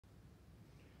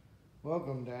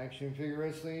Welcome to Action Figure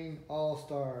Wrestling All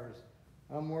Stars.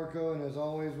 I'm Worko, and as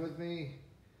always with me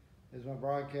is my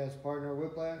broadcast partner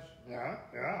Whiplash. Yeah,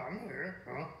 I'm here.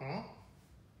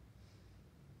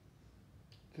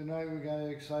 Tonight we got an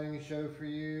exciting show for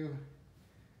you,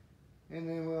 and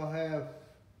then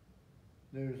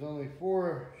there's only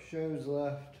 4 shows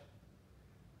left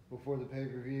before the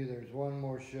pay-per-view. There's one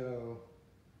more show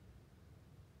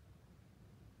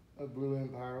of Blue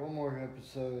Empire, one more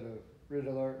episode of Red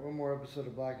Alert, one more episode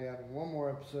of Blackout, and one more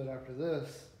episode after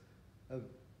this of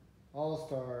All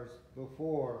Stars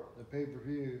before the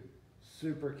pay-per-view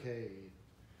Supercade.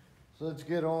 So let's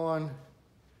get on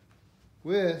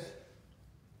with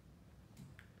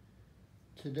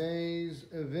today's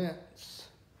events.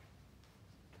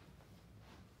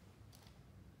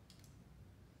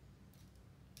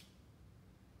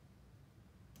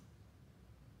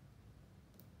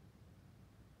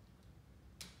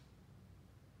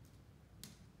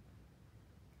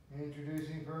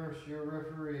 Introducing first your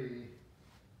referee,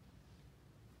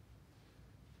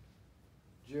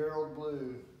 Gerald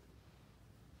Blue.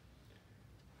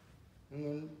 And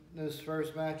then this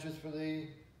first match is for the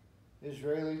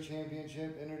Israeli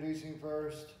Championship. Introducing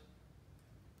first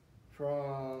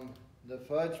from the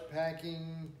Fudge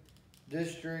Packing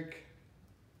District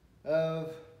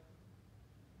of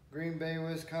Green Bay,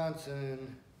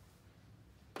 Wisconsin,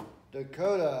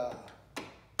 Dakota.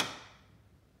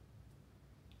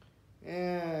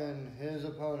 And his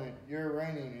opponent, your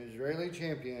reigning Israeli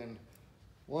champion,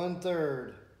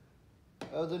 1/3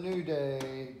 of the New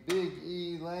Day, Big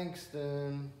E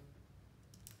Langston.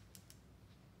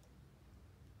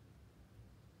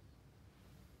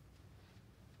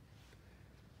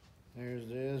 There's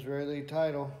the Israeli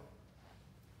title.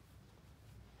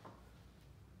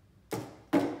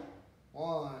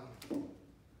 1,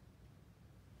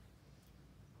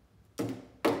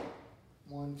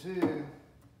 1, 2.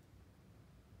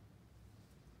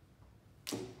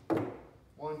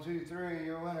 1, 2, 3,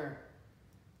 your winner.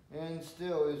 And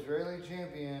still Israeli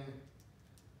champion,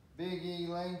 Big E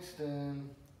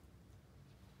Langston.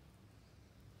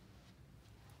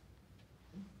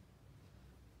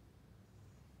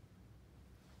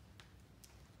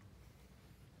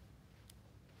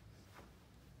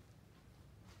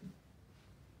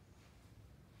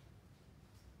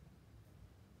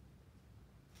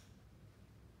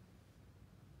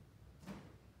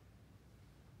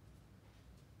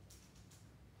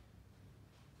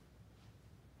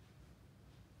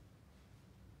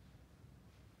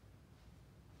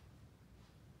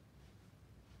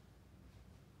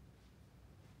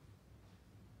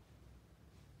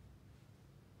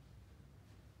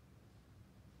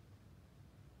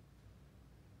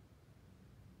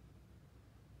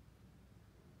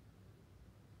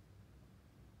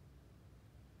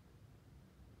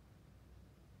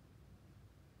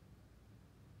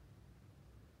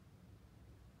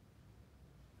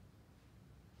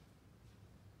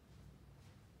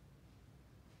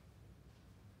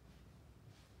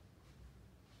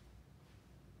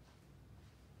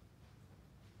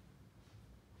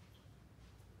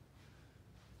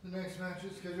 The next match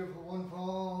is scheduled for one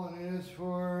fall, and it is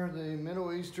for the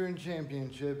Middle Eastern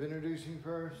Championship. Introducing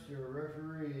first your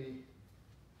referee,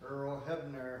 Earl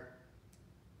Hebner.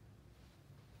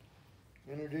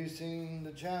 Introducing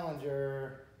the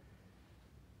challenger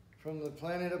from the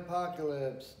planet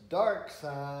Apocalypse,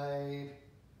 Darkseid.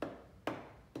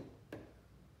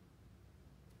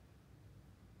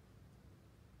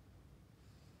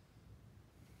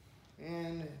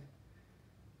 And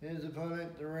his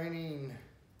opponent,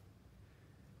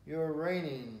 your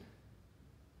reigning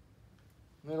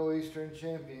Middle Eastern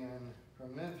champion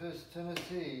from Memphis,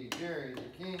 Tennessee, Jerry the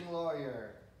King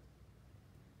Lawyer.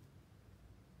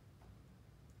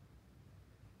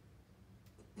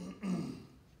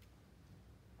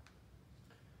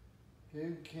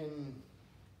 Who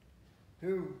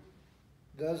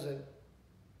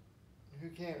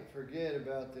can't forget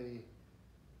about the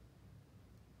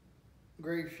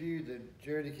great feud that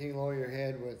Jerry the King Lawyer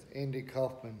had with Andy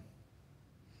Kaufman.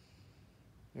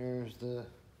 There's the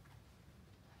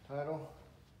title.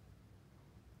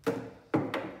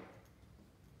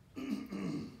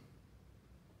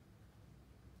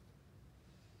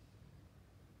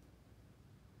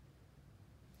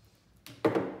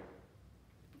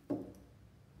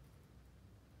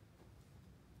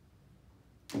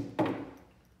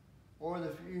 Or the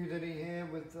feud that he had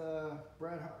with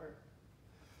Bret Hart.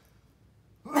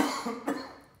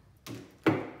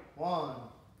 1,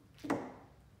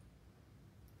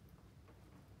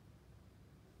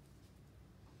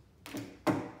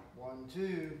 1,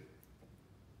 2.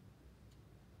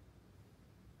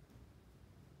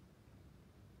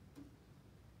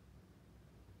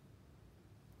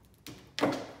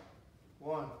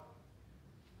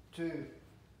 2,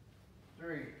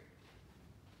 3,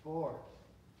 4,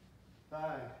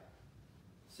 5,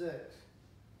 6,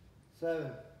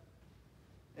 7,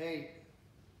 8,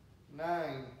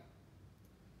 9.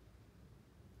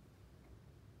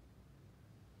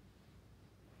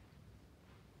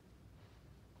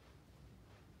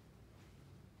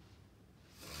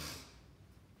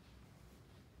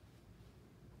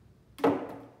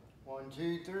 One,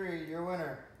 two, three, your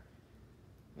winner.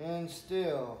 And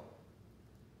still,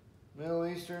 Middle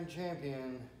Eastern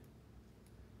champion,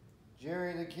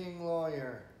 Jerry the King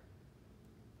Lawyer.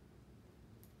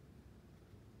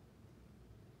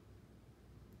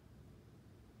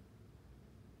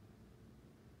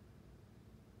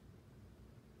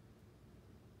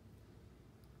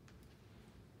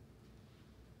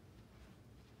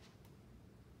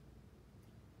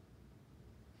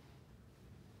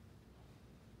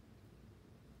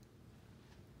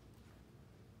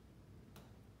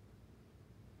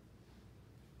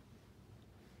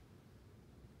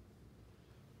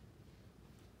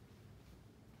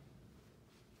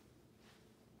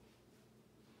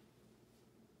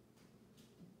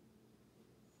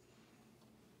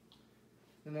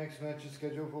 The next match is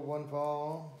scheduled for one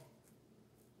fall.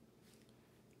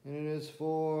 And it is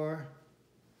for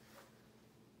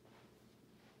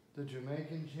the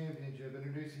Jamaican Championship.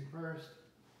 Introducing first,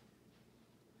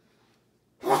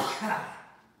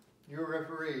 your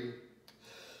referee,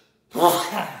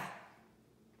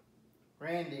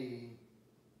 Randy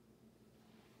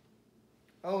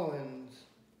Owens.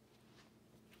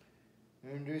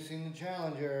 Introducing the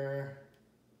challenger,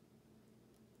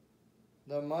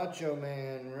 the Macho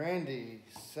Man, Randy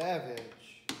Savage.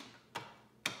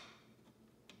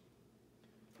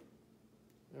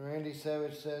 Randy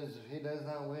Savage says if he does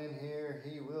not win here,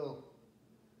 he will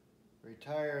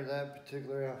retire that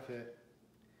particular outfit.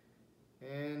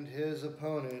 And his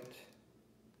opponent,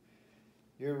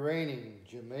 your reigning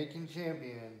Jamaican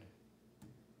champion,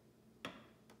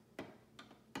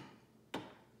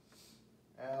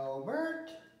 Albert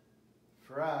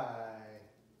Fry.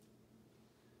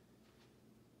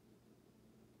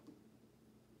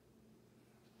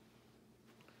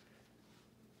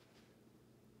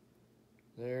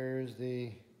 There's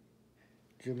the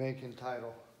Jamaican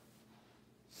title.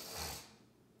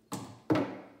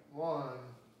 1,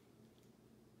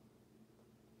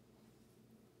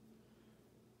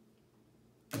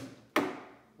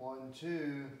 1,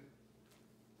 2,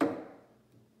 1,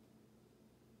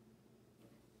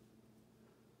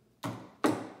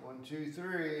 2,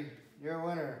 3. Your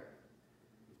winner,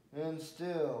 and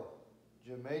still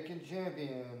Jamaican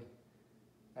champion,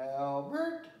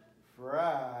 Albert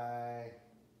Fry.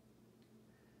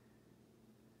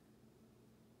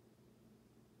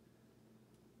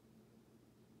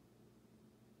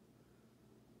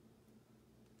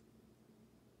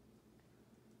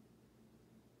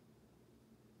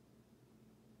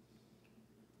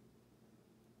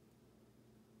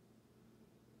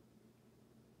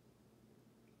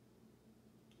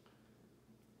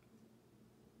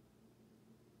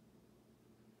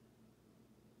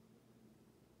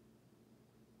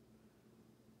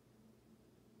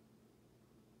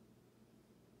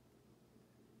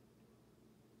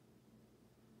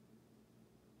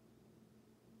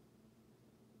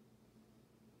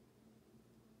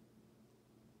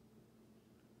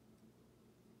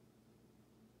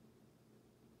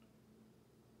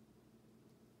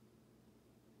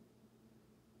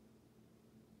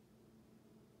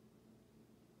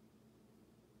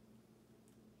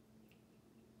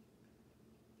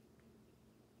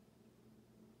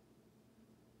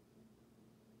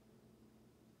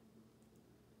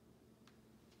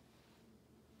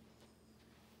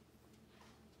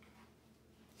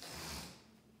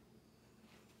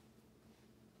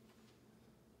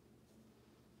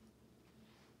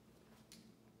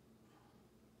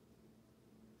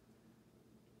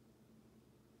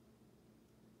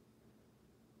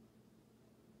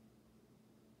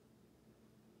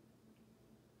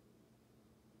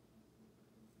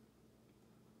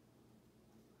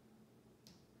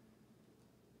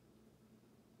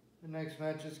 The next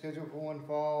match is scheduled for one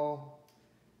fall,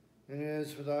 and it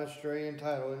is for the Australian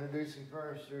title. Introducing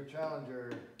first your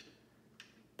challenger,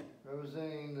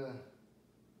 representing the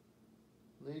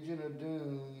Legion of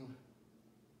Doom,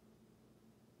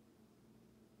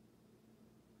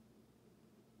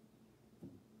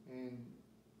 in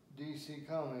DC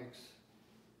Comics,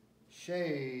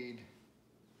 Shade,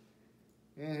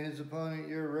 and his opponent,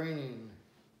 your reigning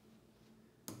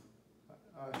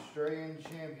Australian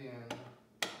champion,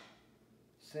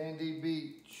 Sandy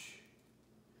Beach.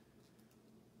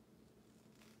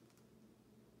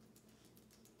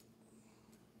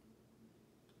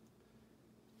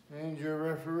 And your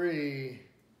referee,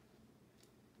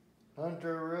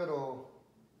 Hunter Riddle.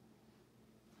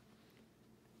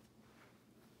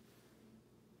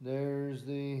 There's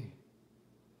the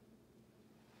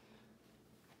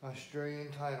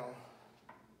Australian title.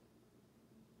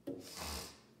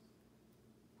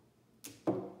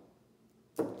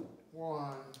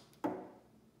 One,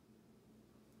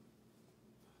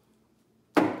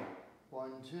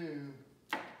 2.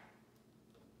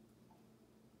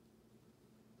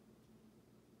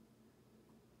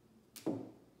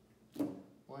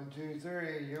 1, 2,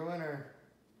 3, your winner,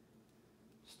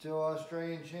 still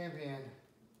Australian champion,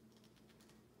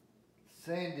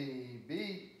 Sandy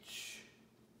Beach.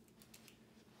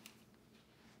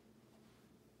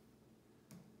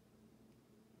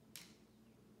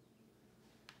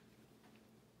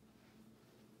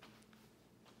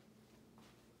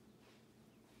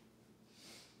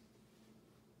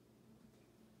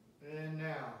 And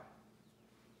now,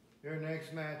 your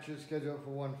next match is scheduled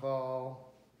for one fall.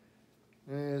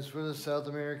 And it's for the South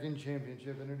American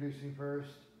Championship. Introducing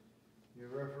first, your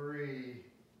referee,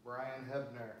 Brian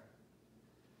Hebner.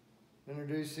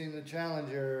 Introducing the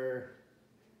challenger,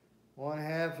 one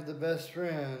half of the Best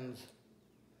Friends,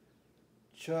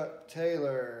 Chuck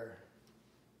Taylor.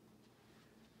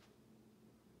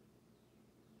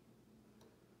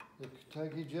 The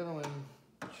Kentucky gentleman,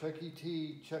 Chucky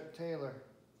T. Chuck Taylor,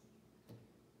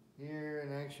 here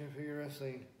in Action Figure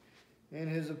Wrestling. And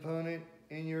his opponent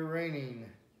in your reigning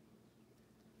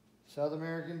South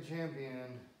American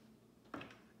champion,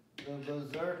 the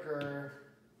Berserker,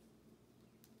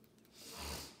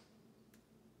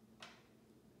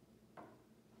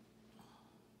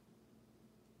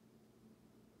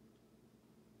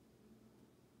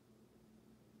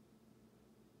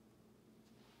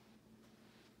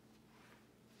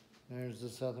 there's the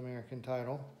South American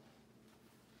title.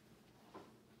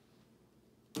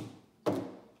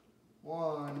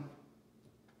 1,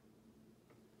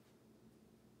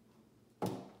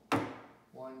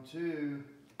 2,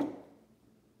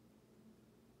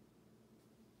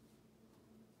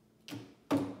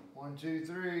 1, 2,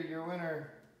 3, your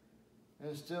winner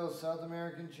is still South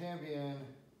American champion,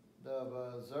 the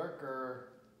Berserker.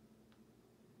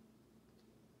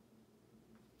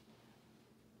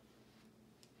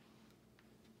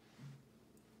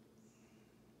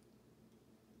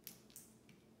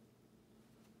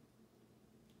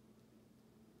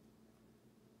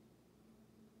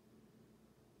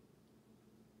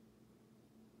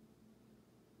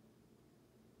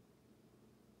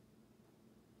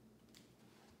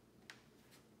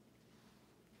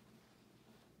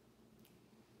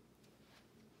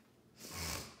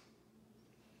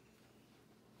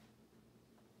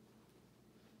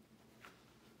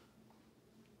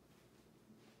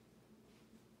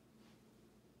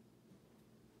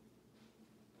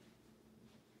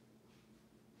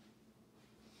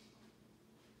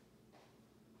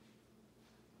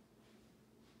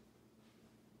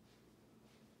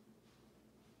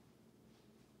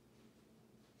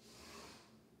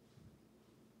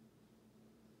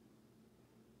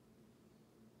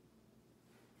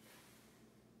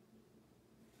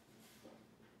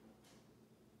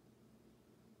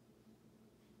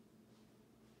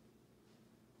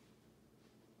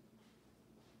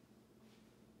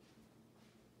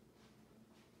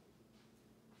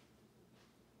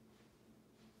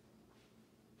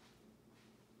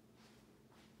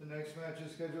 The next match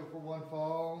is scheduled for one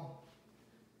fall.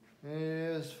 It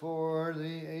is for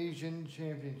the Asian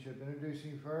Championship.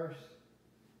 Introducing first,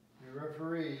 your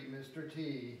referee, Mr.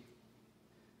 T.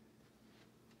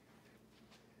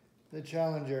 The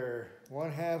challenger,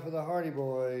 one half of the Hardy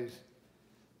Boys,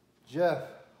 Jeff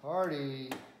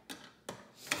Hardy.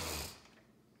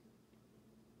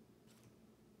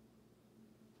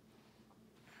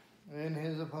 And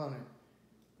his opponent,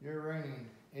 your reigning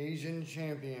Asian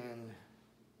champion,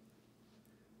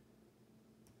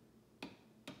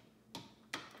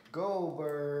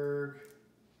 Goldberg.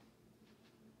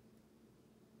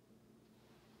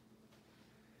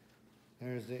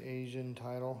 There's the Asian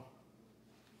title.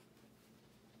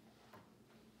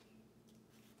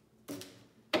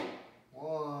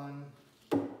 1,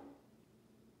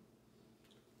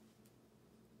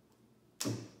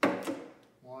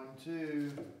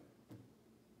 2,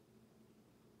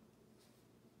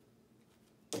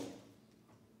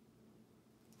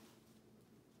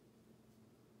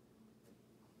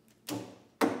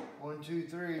 1, 2,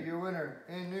 3, your winner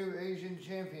and new Asian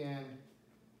champion,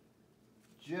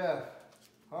 Jeff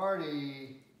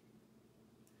Hardy.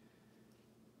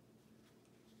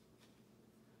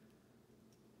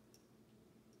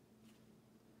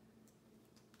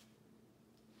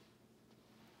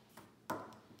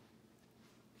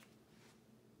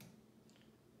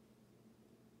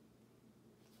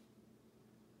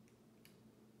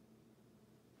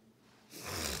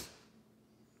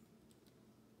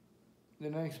 The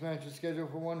next match is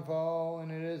scheduled for one fall,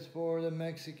 and it is for the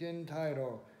Mexican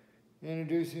title.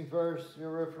 Introducing first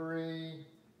your referee,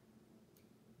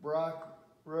 Brock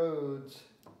Rhodes.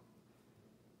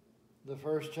 The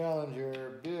first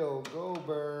challenger, Bill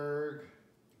Goldberg.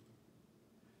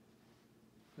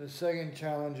 The second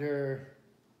challenger,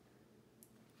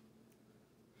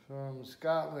 from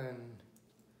Scotland,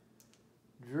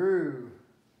 Drew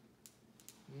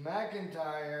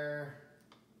McIntyre.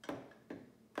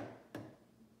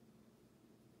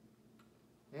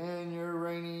 And your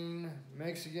reigning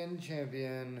Mexican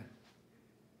champion,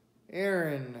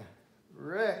 Aaron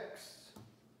Rex.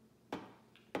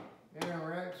 Aaron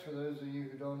Rex, for those of you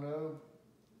who don't know,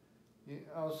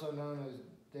 also known as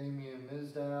Damien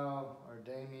Mizdow or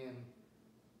Damien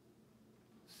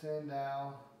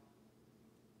Sandow.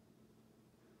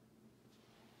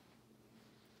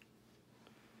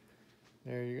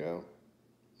 There you go.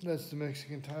 That's the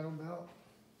Mexican title belt.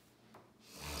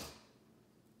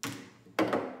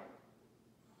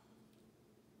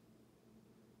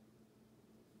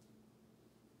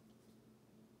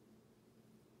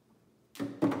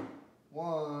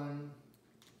 One,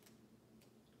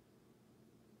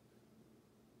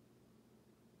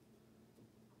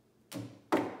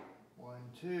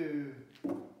 two,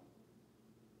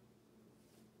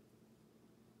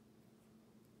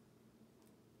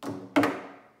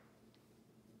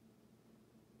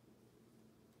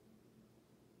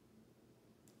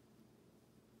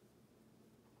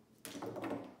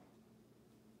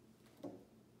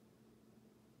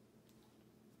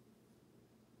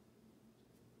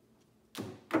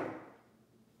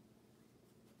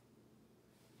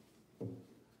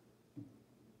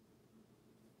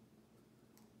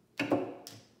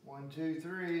 1, 2,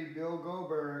 3, Bill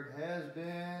Goldberg has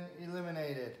been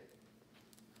eliminated.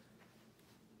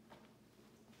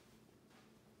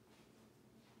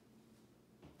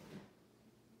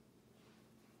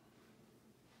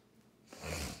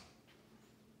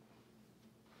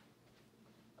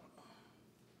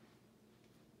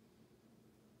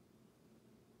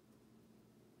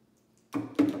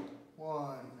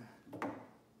 One,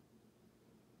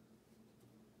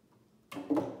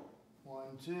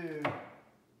 two.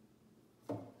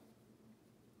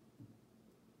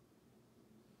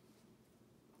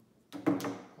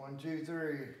 1, 2,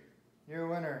 3. Your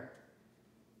winner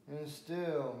is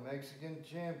still Mexican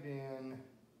champion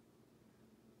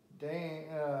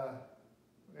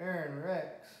Aaron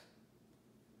Rex.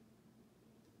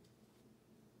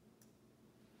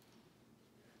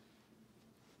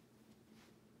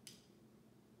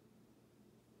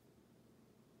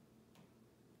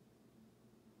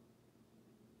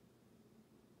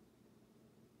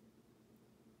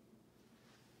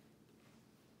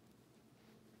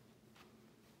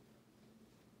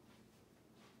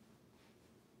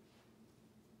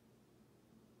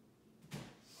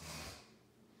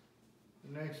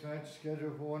 The next match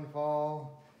scheduled for one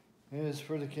fall is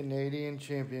for the Canadian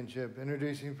Championship.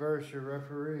 Introducing first your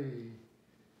referee,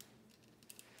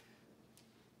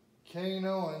 Kane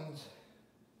Owens.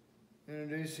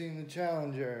 Introducing the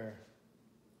challenger,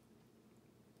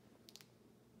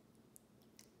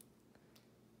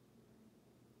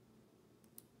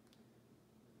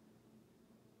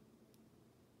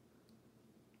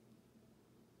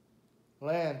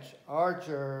 Lance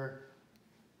Archer.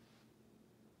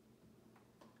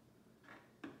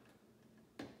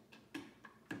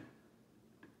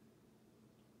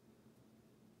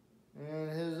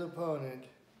 And his opponent,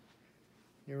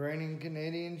 your reigning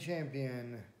Canadian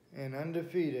champion and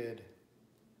undefeated,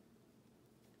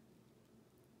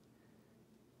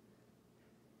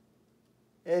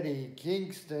 Eddie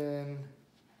Kingston.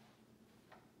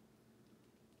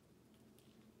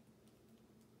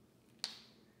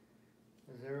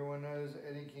 As everyone knows,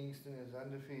 Eddie Kingston is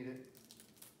undefeated.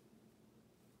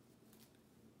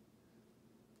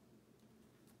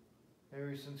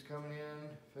 Ever since coming in,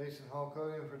 facing Hulk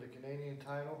Hogan for the Canadian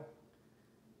title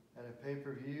at a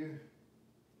pay-per-view,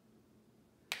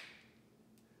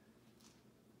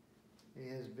 he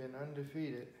has been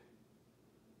undefeated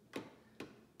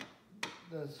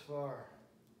thus far.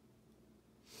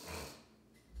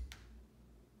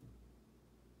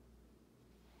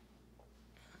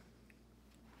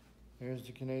 Here's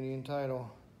the Canadian title.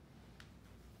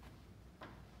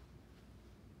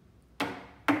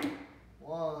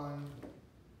 1,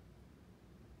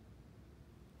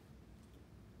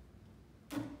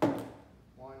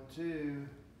 1, 2,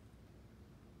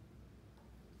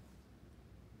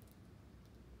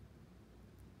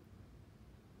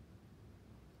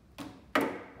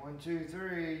 1, 2,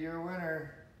 3. Your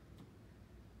winner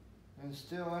and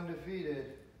still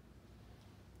undefeated,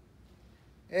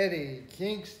 Eddie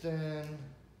Kingston.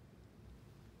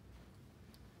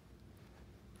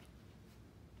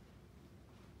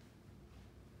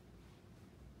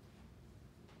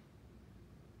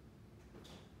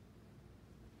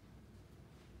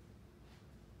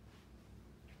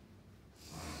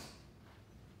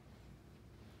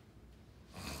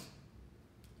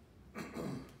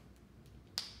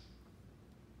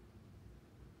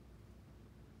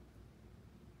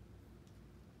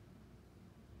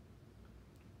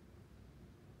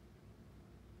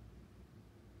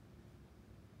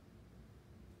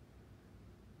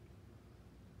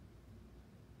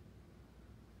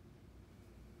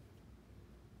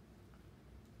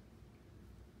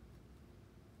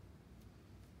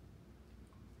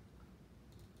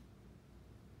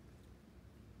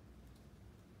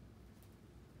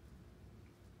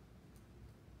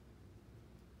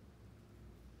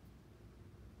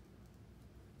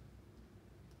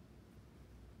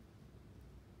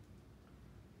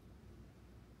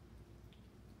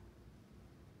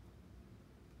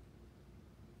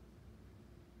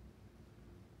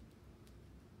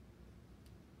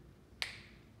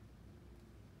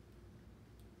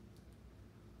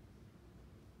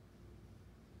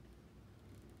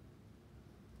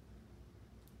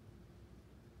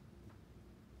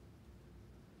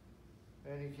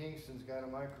 Eddie Kingston's got a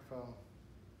microphone.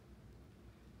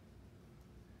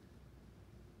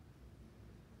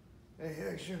 Hey,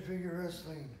 Action Figure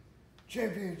Wrestling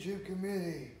Championship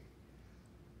Committee.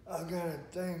 I got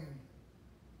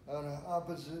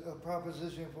a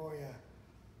proposition for you.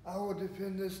 I will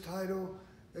defend this title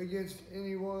against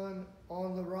anyone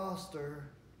on the roster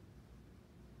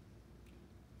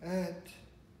at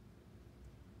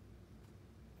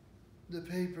the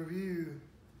pay-per-view.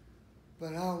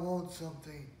 But I want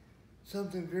something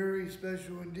very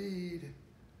special indeed.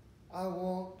 I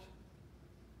want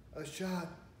a shot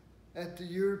at the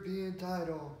European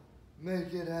title.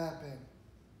 Make it happen.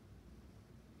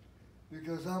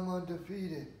 Because I'm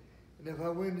undefeated. And if I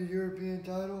win the European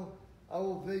title, I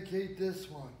will vacate this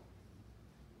one.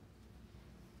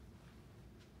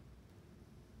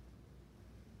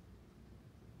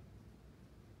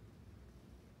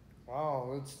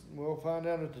 Wow, we'll find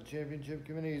out if the championship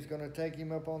committee is going to take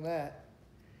him up on that.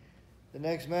 The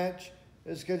next match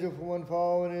is scheduled for one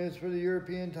fall and is for the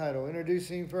European title.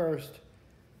 Introducing first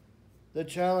the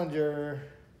challenger,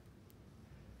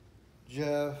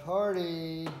 Jeff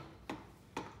Hardy.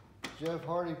 Jeff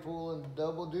Hardy pulling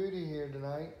double duty here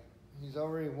tonight. He's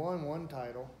already won one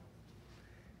title.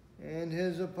 And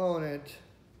his opponent,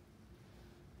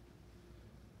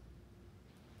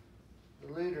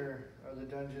 the leader of the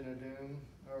Dungeon of Doom,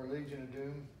 or Legion of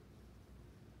Doom,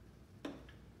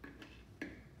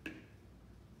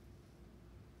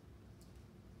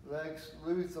 Lex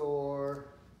Luthor.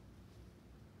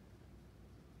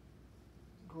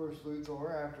 Of course,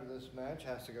 Luthor, after this match,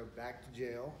 has to go back to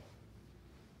jail.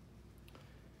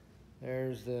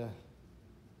 There's the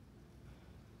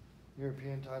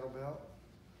European title belt.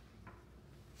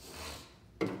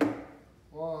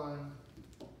 One.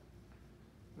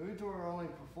 Luthor only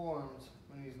performs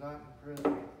when he's not in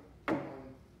prison.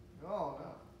 Oh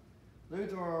no.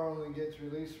 Luthor only gets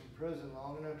released from prison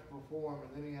long enough to perform,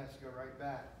 and then he has to go right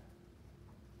back.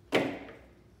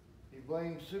 He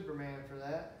blames Superman for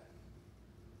that.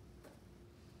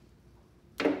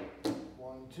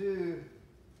 1, 2.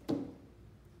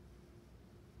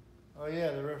 Oh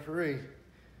yeah, the referee,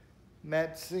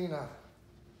 Matt Cena.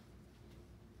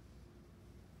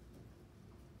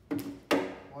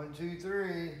 1, 2,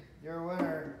 3. Your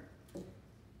winner.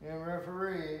 And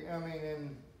referee.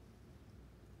 And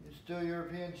you're still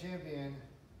European champion,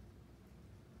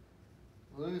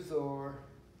 Luthor.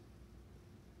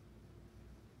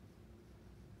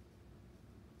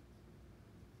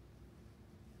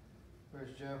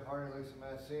 Where's Jeff Hardy looks at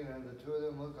Matt Cena. The two of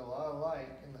them look a lot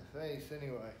alike in the face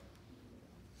anyway.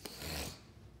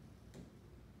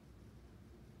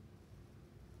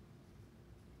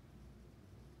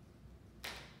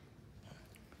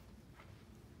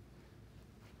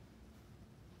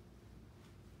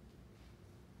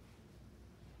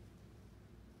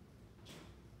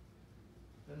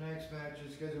 The next match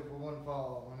is scheduled for one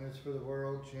fall, and it's for the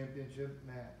World Championship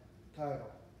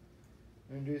title.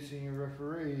 Introducing your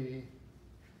referee,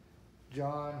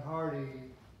 John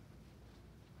Hardy.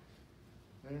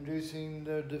 Introducing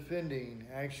the defending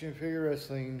Action Figure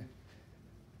Wrestling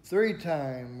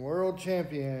 3-time world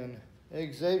champion,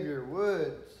 Xavier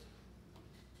Woods.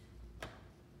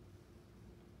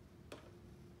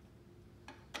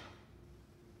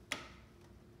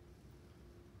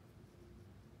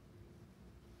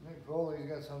 Mick Foley's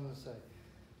got something to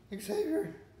say.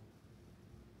 Xavier,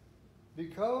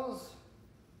 because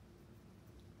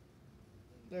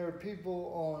there are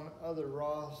people on other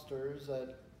rosters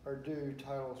that are due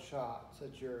title shots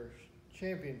at your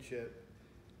championship,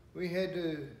 we had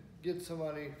to get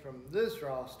somebody from this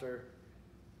roster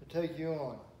to take you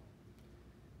on.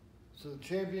 So the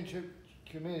championship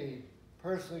committee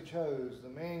personally chose the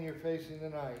man you're facing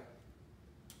tonight.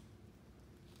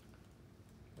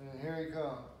 And here he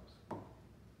comes.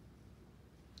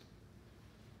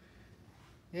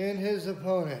 And his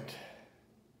opponent,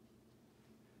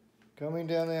 coming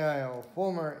down the aisle,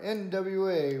 former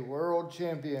NWA World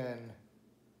Champion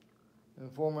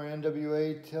and former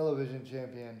NWA Television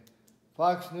Champion,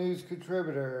 Fox News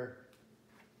contributor,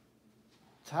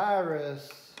 Tyrus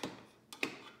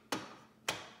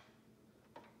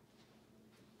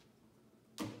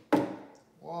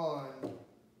One.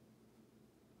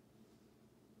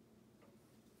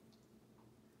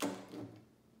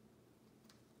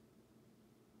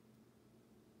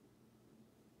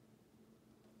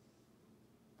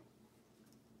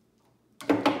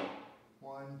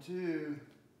 1, 2.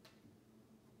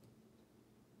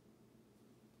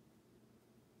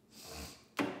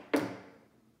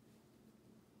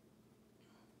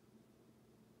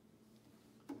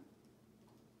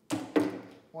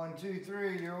 One, two,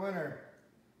 three, your winner.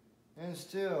 And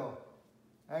still,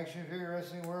 Action Figure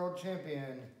Wrestling World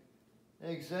Champion,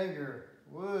 Xavier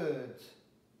Woods.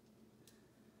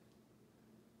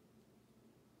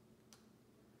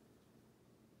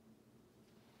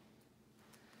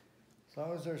 As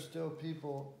long as there's still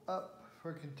people up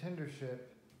for contendership,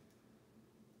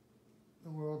 the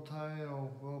world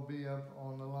title will be up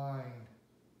on the line.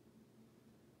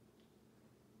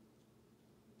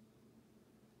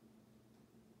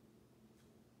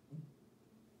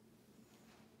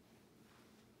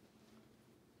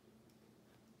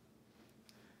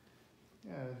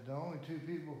 Yeah, the only two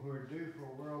people who are due for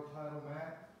a world title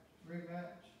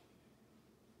rematch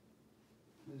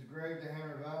is Greg the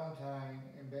Hammer Valentine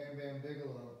and Bam Bam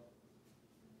Bigelow.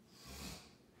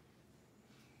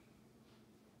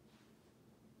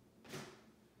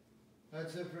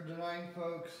 That's it for tonight,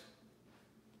 folks.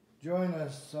 Join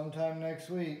us sometime next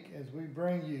week as we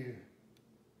bring you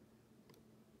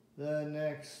the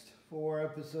next 4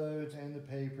 episodes and the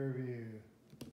pay-per-view.